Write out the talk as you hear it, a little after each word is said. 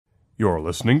You're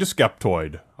listening to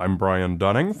Skeptoid. I'm Brian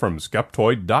Dunning from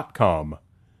Skeptoid.com.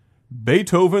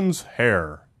 Beethoven's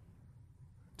hair.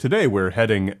 Today we're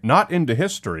heading not into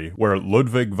history, where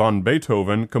Ludwig van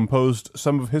Beethoven composed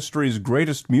some of history's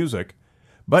greatest music,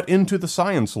 but into the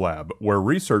science lab, where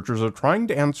researchers are trying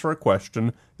to answer a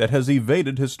question that has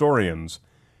evaded historians.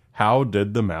 How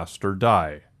did the master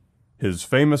die? His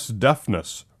famous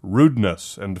deafness,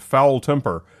 rudeness, and foul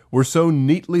temper were so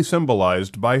neatly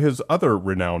symbolized by his other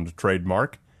renowned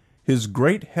trademark, his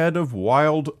great head of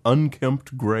wild,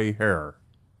 unkempt gray hair.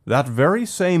 That very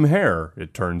same hair,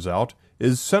 it turns out,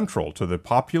 is central to the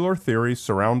popular theory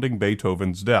surrounding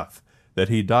Beethoven's death, that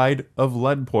he died of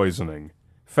lead poisoning,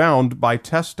 found by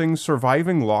testing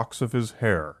surviving locks of his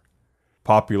hair.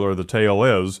 Popular the tale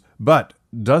is, but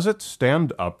does it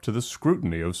stand up to the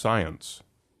scrutiny of science?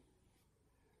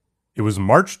 It was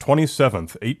March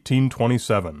 27th,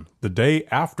 1827, the day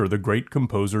after the great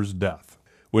composer's death,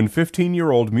 when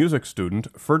 15-year-old music student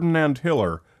Ferdinand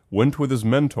Hiller went with his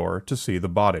mentor to see the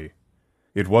body.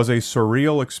 It was a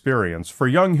surreal experience, for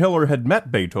young Hiller had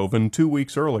met Beethoven 2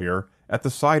 weeks earlier at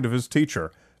the side of his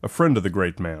teacher, a friend of the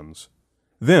great man's.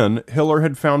 Then Hiller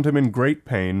had found him in great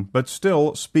pain, but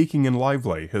still speaking and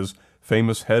lively, his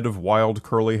famous head of wild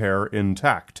curly hair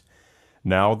intact.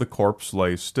 Now the corpse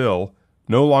lay still,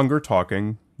 no longer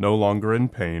talking, no longer in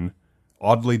pain,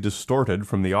 oddly distorted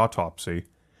from the autopsy,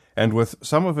 and with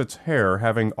some of its hair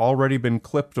having already been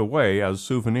clipped away as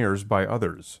souvenirs by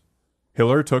others.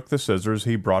 Hiller took the scissors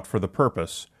he brought for the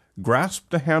purpose,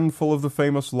 grasped a handful of the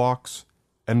famous locks,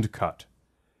 and cut.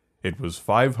 It was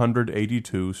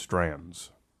 582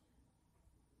 strands.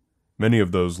 Many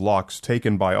of those locks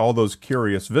taken by all those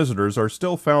curious visitors are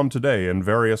still found today in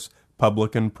various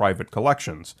public and private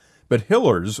collections, but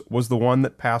Hiller's was the one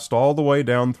that passed all the way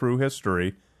down through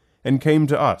history and came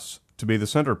to us to be the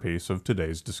centerpiece of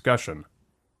today's discussion.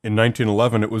 In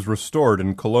 1911 it was restored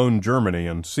in Cologne, Germany,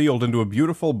 and sealed into a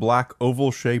beautiful black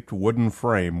oval-shaped wooden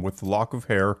frame with the lock of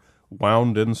hair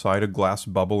wound inside a glass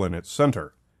bubble in its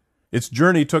center. Its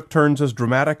journey took turns as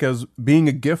dramatic as being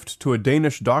a gift to a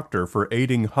Danish doctor for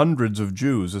aiding hundreds of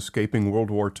Jews escaping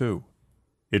World War II.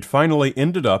 It finally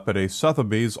ended up at a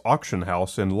Sotheby's auction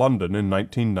house in London in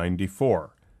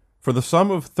 1994. For the sum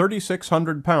of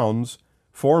 £3,600,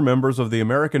 4 members of the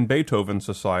American Beethoven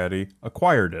Society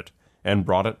acquired it and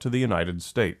brought it to the United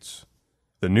States.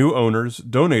 The new owners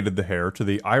donated the hair to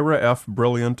the Ira F.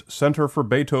 Brilliant Center for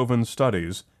Beethoven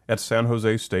Studies at San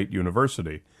Jose State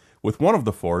University, with one of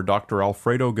the 4, Dr.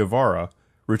 Alfredo Guevara,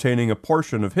 retaining a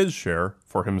portion of his share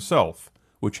for himself,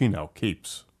 which he now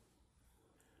keeps.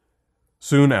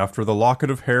 Soon after, the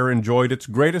locket of hair enjoyed its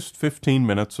greatest 15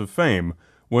 minutes of fame,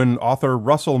 when author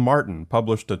Russell Martin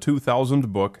published a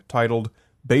 2000 book titled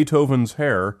Beethoven's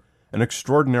Hair, An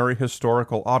Extraordinary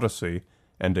Historical Odyssey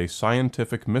and a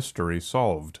Scientific Mystery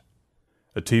Solved.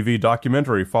 A TV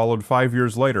documentary followed 5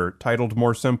 years later, titled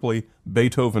more simply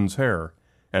Beethoven's Hair,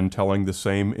 and telling the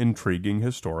same intriguing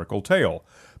historical tale.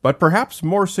 But perhaps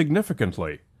more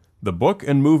significantly, the book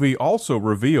and movie also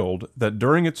revealed that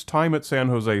during its time at San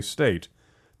Jose State,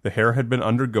 the hair had been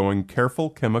undergoing careful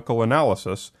chemical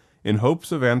analysis in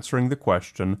hopes of answering the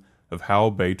question of how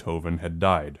Beethoven had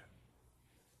died.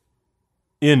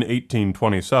 In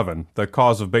 1827, the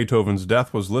cause of Beethoven's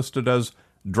death was listed as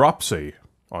dropsy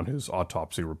on his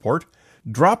autopsy report.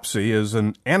 Dropsy is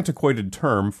an antiquated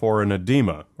term for an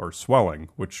edema, or swelling,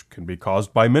 which can be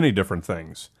caused by many different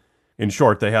things. In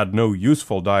short, they had no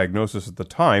useful diagnosis at the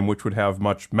time which would have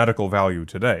much medical value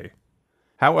today.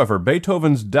 However,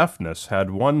 Beethoven's deafness had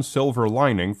one silver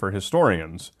lining for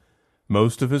historians.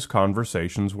 Most of his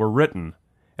conversations were written,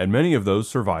 and many of those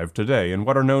survive today in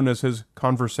what are known as his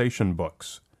conversation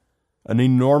books. An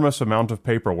enormous amount of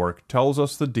paperwork tells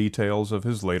us the details of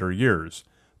his later years,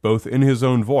 both in his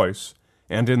own voice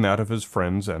and in that of his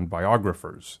friends and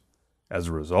biographers. As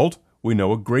a result, we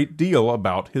know a great deal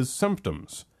about his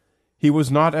symptoms. He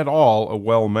was not at all a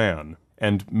well man,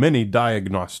 and many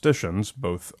diagnosticians,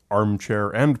 both armchair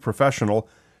and professional,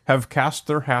 have cast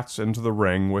their hats into the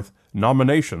ring with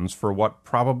nominations for what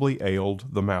probably ailed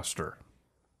the master.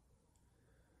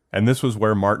 And this was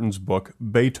where Martin's book,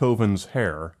 Beethoven's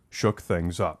Hair, shook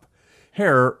things up.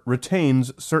 Hair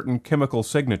retains certain chemical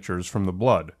signatures from the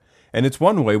blood, and it's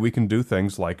one way we can do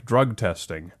things like drug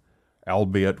testing,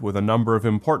 albeit with a number of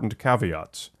important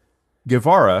caveats.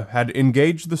 Guevara had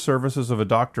engaged the services of a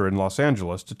doctor in Los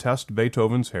Angeles to test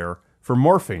Beethoven's hair for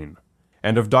morphine,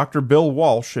 and of Dr. Bill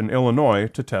Walsh in Illinois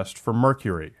to test for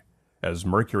mercury, as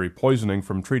mercury poisoning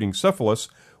from treating syphilis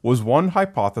was one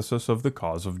hypothesis of the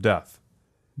cause of death.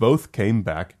 Both came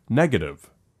back negative.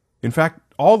 In fact,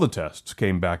 all the tests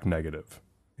came back negative,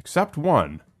 except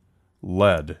one.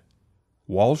 lead.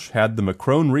 Walsh had the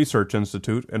McCrone Research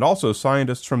Institute and also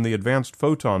scientists from the Advanced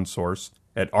Photon Source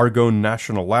at Argonne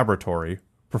National Laboratory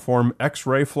perform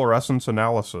X-ray fluorescence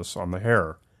analysis on the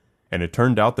hair, and it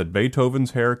turned out that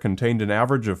Beethoven's hair contained an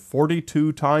average of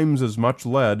 42 times as much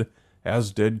lead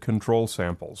as did control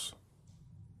samples.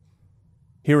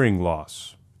 Hearing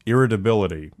loss,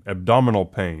 irritability, abdominal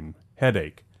pain,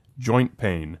 headache, joint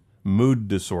pain, mood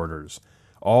disorders,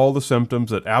 all the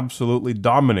symptoms that absolutely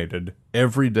dominated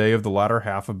every day of the latter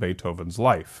half of Beethoven's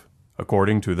life,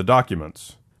 according to the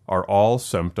documents, are all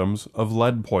symptoms of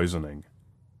lead poisoning.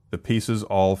 The pieces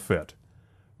all fit.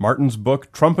 Martin's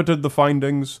book trumpeted the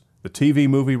findings, the TV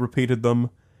movie repeated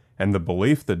them, and the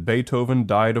belief that Beethoven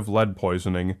died of lead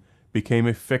poisoning became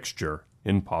a fixture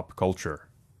in pop culture.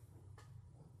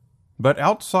 But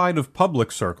outside of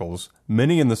public circles,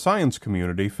 many in the science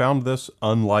community found this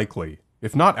unlikely,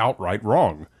 if not outright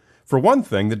wrong. For one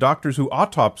thing, the doctors who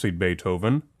autopsied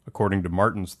Beethoven, according to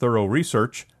Martin's thorough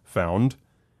research, found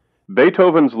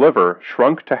Beethoven's liver,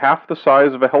 shrunk to half the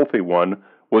size of a healthy one,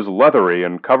 was leathery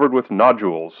and covered with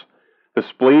nodules. The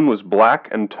spleen was black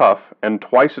and tough and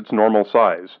twice its normal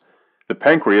size. The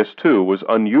pancreas, too, was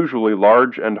unusually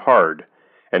large and hard,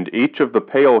 and each of the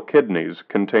pale kidneys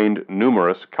contained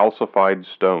numerous calcified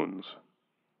stones.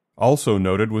 Also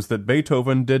noted was that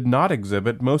Beethoven did not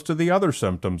exhibit most of the other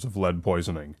symptoms of lead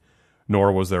poisoning,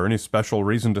 nor was there any special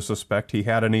reason to suspect he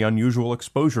had any unusual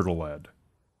exposure to lead.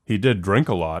 He did drink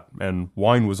a lot, and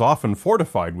wine was often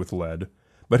fortified with lead,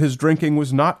 but his drinking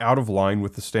was not out of line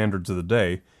with the standards of the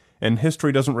day, and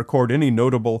history doesn't record any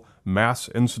notable mass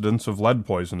incidents of lead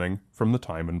poisoning from the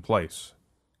time and place.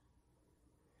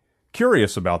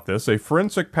 Curious about this, a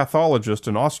forensic pathologist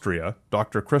in Austria,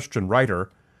 Dr. Christian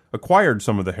Reiter, acquired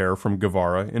some of the hair from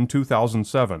Guevara in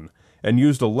 2007 and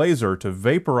used a laser to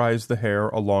vaporize the hair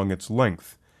along its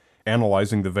length,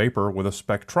 analyzing the vapor with a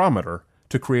spectrometer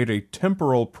to create a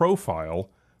temporal profile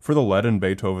for the lead in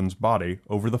Beethoven's body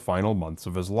over the final months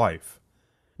of his life.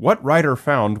 What Reiter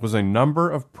found was a number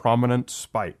of prominent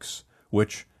spikes,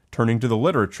 which, turning to the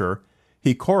literature,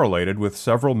 he correlated with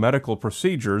several medical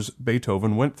procedures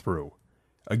Beethoven went through.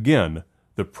 Again,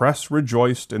 the press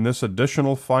rejoiced in this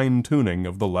additional fine-tuning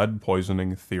of the lead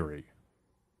poisoning theory.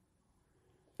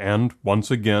 And, once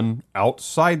again,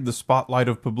 outside the spotlight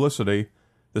of publicity,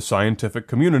 the scientific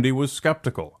community was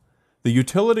skeptical. The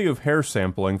utility of hair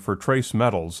sampling for trace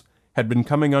metals had been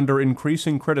coming under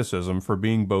increasing criticism for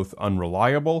being both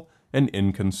unreliable and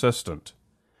inconsistent.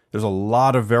 There's a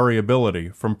lot of variability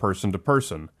from person to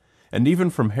person, and even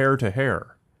from hair to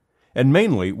hair. And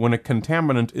mainly, when a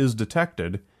contaminant is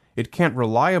detected, it can't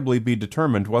reliably be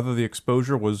determined whether the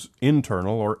exposure was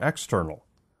internal or external.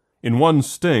 In one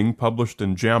sting published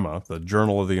in JAMA, the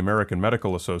Journal of the American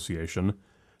Medical Association,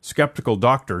 skeptical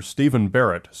doctor Stephen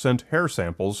Barrett sent hair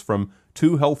samples from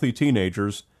 2 healthy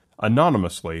teenagers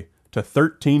anonymously to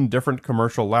 13 different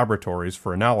commercial laboratories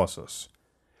for analysis.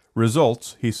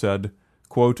 Results, he said,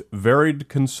 quote, varied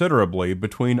considerably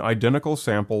between identical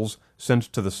samples sent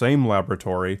to the same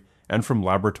laboratory and from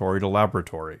laboratory to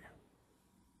laboratory.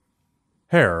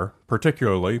 Hair,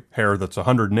 particularly hair that's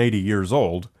 180 years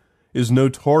old, is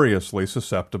notoriously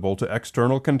susceptible to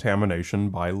external contamination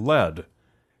by lead.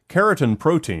 Keratin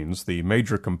proteins, the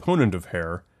major component of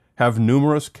hair, have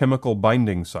numerous chemical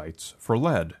binding sites for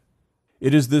lead.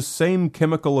 It is this same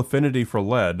chemical affinity for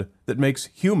lead that makes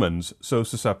humans so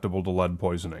susceptible to lead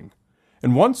poisoning.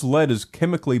 And once lead is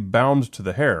chemically bound to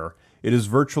the hair, it is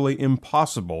virtually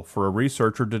impossible for a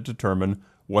researcher to determine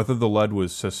whether the lead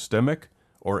was systemic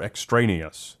or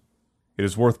extraneous. It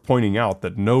is worth pointing out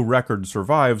that no record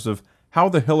survives of how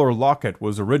the Hiller locket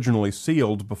was originally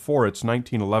sealed before its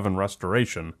 1911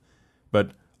 restoration,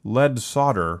 but lead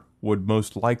solder would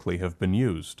most likely have been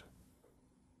used.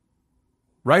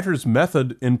 Reiter's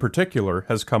method in particular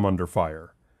has come under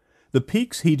fire. The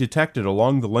peaks he detected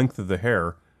along the length of the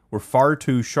hair were far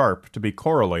too sharp to be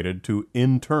correlated to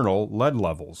internal lead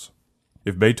levels.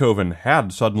 If Beethoven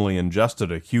had suddenly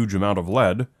ingested a huge amount of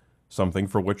lead, something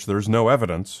for which there's no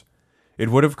evidence, it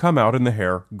would have come out in the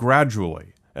hair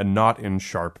gradually and not in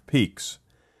sharp peaks.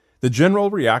 The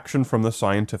general reaction from the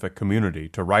scientific community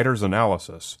to Reiter's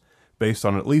analysis, based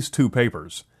on at least 2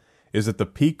 papers, is that the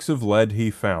peaks of lead he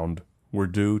found were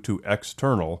due to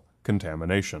external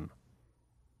contamination.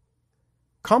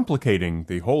 Complicating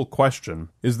the whole question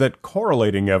is that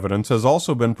correlating evidence has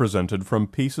also been presented from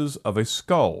pieces of a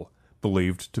skull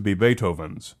believed to be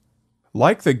Beethoven's.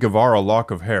 Like the Guevara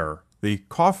lock of hair, the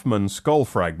Kaufmann skull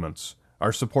fragments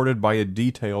are supported by a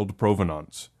detailed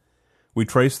provenance. We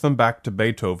trace them back to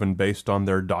Beethoven based on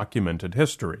their documented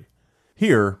history.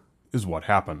 Here is what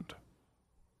happened.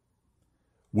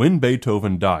 When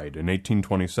Beethoven died in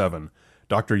 1827,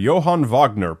 Dr. Johann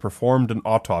Wagner performed an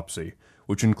autopsy,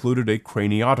 which included a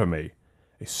craniotomy,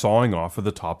 a sawing off of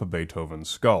the top of Beethoven's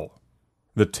skull.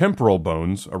 The temporal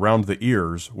bones around the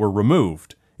ears were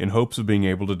removed in hopes of being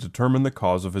able to determine the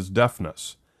cause of his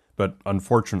deafness, but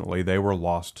unfortunately they were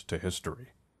lost to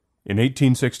history. In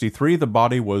 1863, the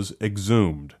body was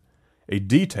exhumed. A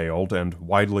detailed and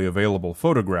widely available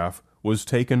photograph was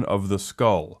taken of the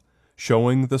skull,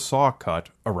 showing the saw cut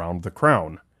around the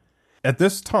crown. At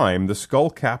this time, the skull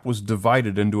cap was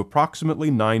divided into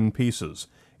approximately 9 pieces,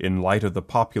 in light of the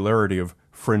popularity of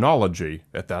phrenology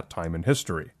at that time in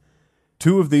history.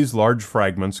 2 of these large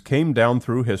fragments came down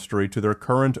through history to their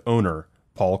current owner,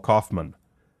 Paul Kaufmann.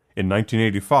 In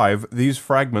 1985, these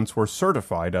fragments were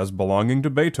certified as belonging to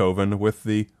Beethoven with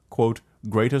the, quote,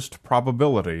 greatest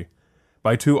probability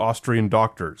by 2 Austrian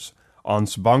doctors,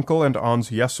 Hans Bankel and Hans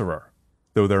Jesserer,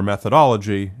 though their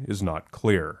methodology is not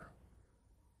clear.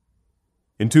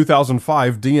 In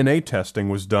 2005, DNA testing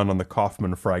was done on the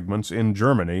Kaufmann fragments in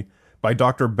Germany by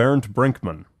Dr. Bernd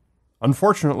Brinkmann.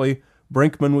 Unfortunately,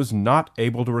 Brinkmann was not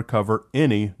able to recover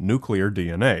any nuclear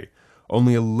DNA,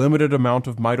 only a limited amount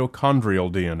of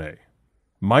mitochondrial DNA.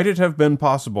 Might it have been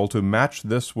possible to match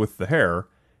this with the hair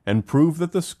and prove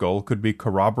that the skull could be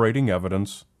corroborating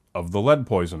evidence of the lead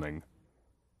poisoning?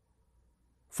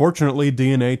 Fortunately,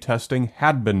 DNA testing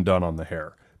had been done on the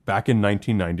hair back in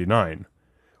 1999.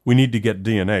 We need to get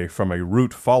DNA from a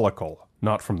root follicle,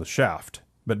 not from the shaft,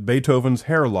 but Beethoven's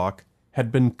hair lock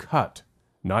had been cut,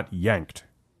 not yanked,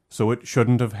 so it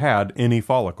shouldn't have had any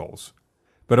follicles.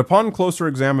 But upon closer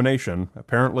examination,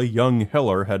 apparently young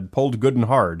Hiller had pulled good and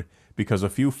hard because a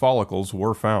few follicles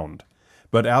were found.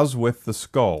 But as with the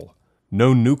skull,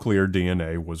 no nuclear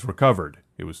DNA was recovered.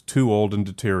 It was too old and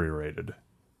deteriorated.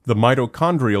 The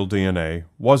mitochondrial DNA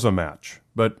was a match,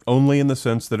 but only in the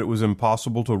sense that it was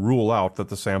impossible to rule out that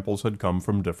the samples had come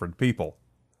from different people.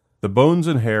 The bones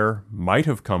and hair might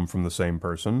have come from the same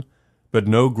person, but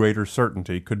no greater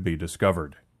certainty could be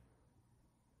discovered.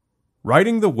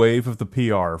 Riding the wave of the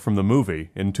PR from the movie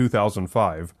in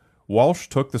 2005, Walsh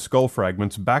took the skull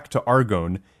fragments back to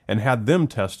Argonne and had them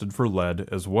tested for lead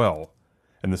as well,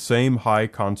 and the same high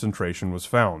concentration was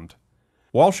found.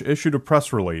 Walsh issued a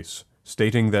press release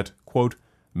stating that, quote,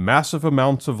 massive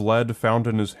amounts of lead found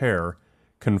in his hair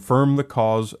confirm the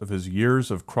cause of his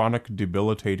years of chronic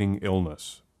debilitating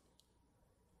illness.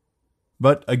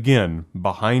 But again,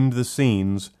 behind the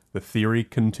scenes, the theory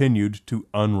continued to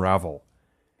unravel.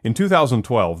 In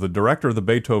 2012, the director of the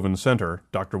Beethoven Center,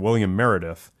 Dr. William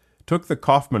Meredith, took the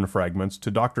Kaufmann fragments to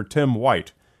Dr. Tim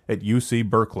White at UC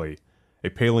Berkeley, a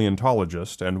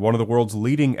paleontologist and one of the world's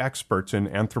leading experts in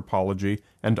anthropology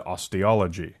and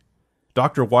osteology.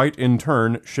 Dr. White, in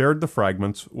turn, shared the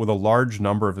fragments with a large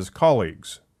number of his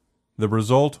colleagues. The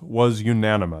result was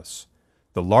unanimous.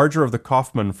 The larger of the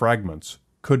Kaufmann fragments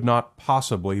could not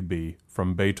possibly be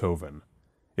from Beethoven.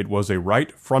 It was a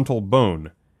right frontal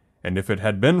bone, and if it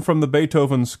had been from the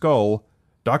Beethoven skull,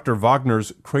 Dr.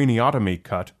 Wagner's craniotomy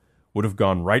cut would have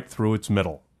gone right through its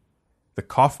middle. The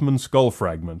Kaufmann skull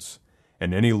fragments,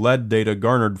 and any lead data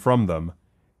garnered from them,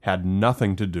 had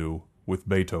nothing to do with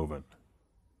Beethoven.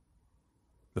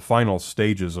 The final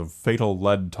stages of fatal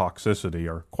lead toxicity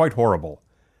are quite horrible,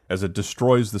 as it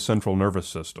destroys the central nervous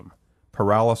system.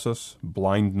 Paralysis,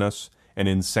 blindness, and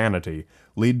insanity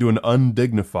lead to an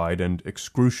undignified and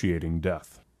excruciating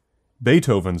death.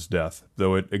 Beethoven's death,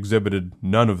 though it exhibited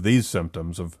none of these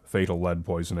symptoms of fatal lead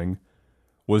poisoning,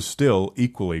 was still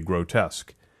equally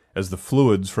grotesque, as the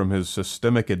fluids from his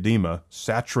systemic edema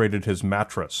saturated his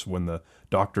mattress when the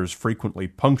doctors frequently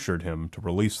punctured him to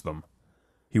release them.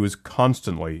 He was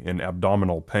constantly in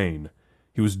abdominal pain.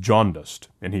 He was jaundiced,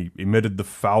 and he emitted the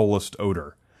foulest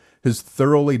odor. His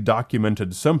thoroughly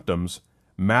documented symptoms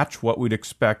match what we'd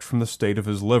expect from the state of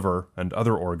his liver and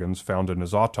other organs found in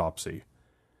his autopsy.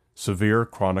 Severe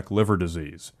chronic liver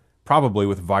disease, probably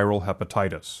with viral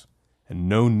hepatitis, and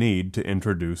no need to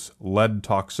introduce lead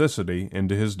toxicity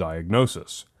into his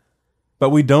diagnosis.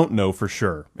 But we don't know for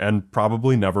sure, and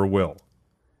probably never will.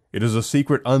 It is a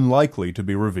secret unlikely to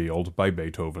be revealed by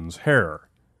Beethoven's hair.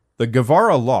 The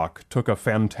Guevara lock took a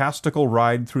fantastical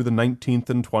ride through the 19th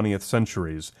and 20th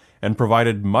centuries and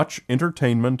provided much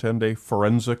entertainment and a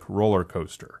forensic roller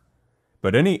coaster.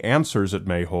 But any answers it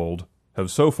may hold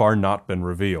have so far not been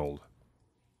revealed,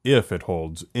 if it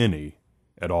holds any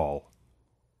at all.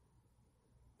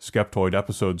 Skeptoid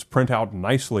episodes print out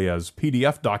nicely as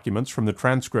PDF documents from the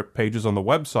transcript pages on the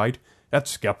website at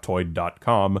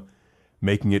Skeptoid.com,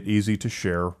 making it easy to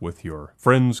share with your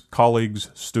friends,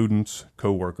 colleagues, students,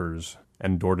 co-workers,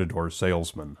 and door-to-door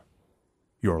salesmen.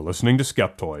 You're listening to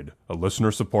Skeptoid, a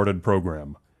listener-supported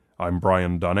program. I'm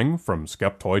Brian Dunning from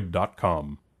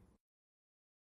Skeptoid.com.